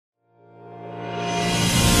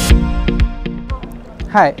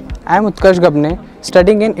Hi, I am Utkarsh Gabhne,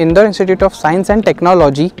 studying in Indore Institute of Science and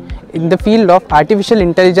Technology in the field of Artificial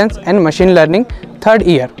Intelligence and Machine Learning, 3rd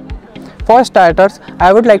year. For starters,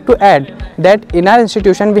 I would like to add that in our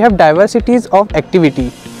institution we have diversities of activity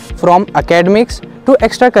from academics to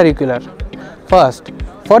extracurricular. First,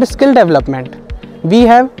 for skill development, we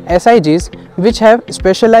have SIGs which have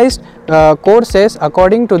specialized courses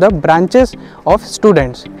according to the branches of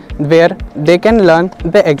students, where they can learn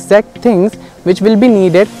the exact things which will be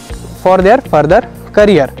needed for their further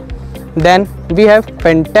career. Then we have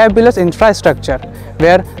fantabulous infrastructure,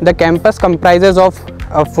 where the campus comprises of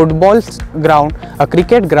a football ground, a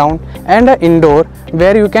cricket ground and an indoor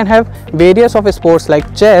where you can have various of sports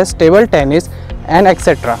like chess, table tennis and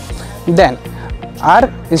etc. Then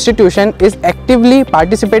our institution is actively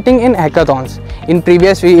participating in hackathons. In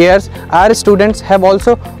previous few years, our students have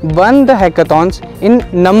also won the hackathons in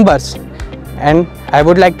numbers, and I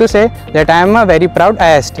would like to say that I am a very proud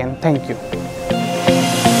IISTian. Thank you.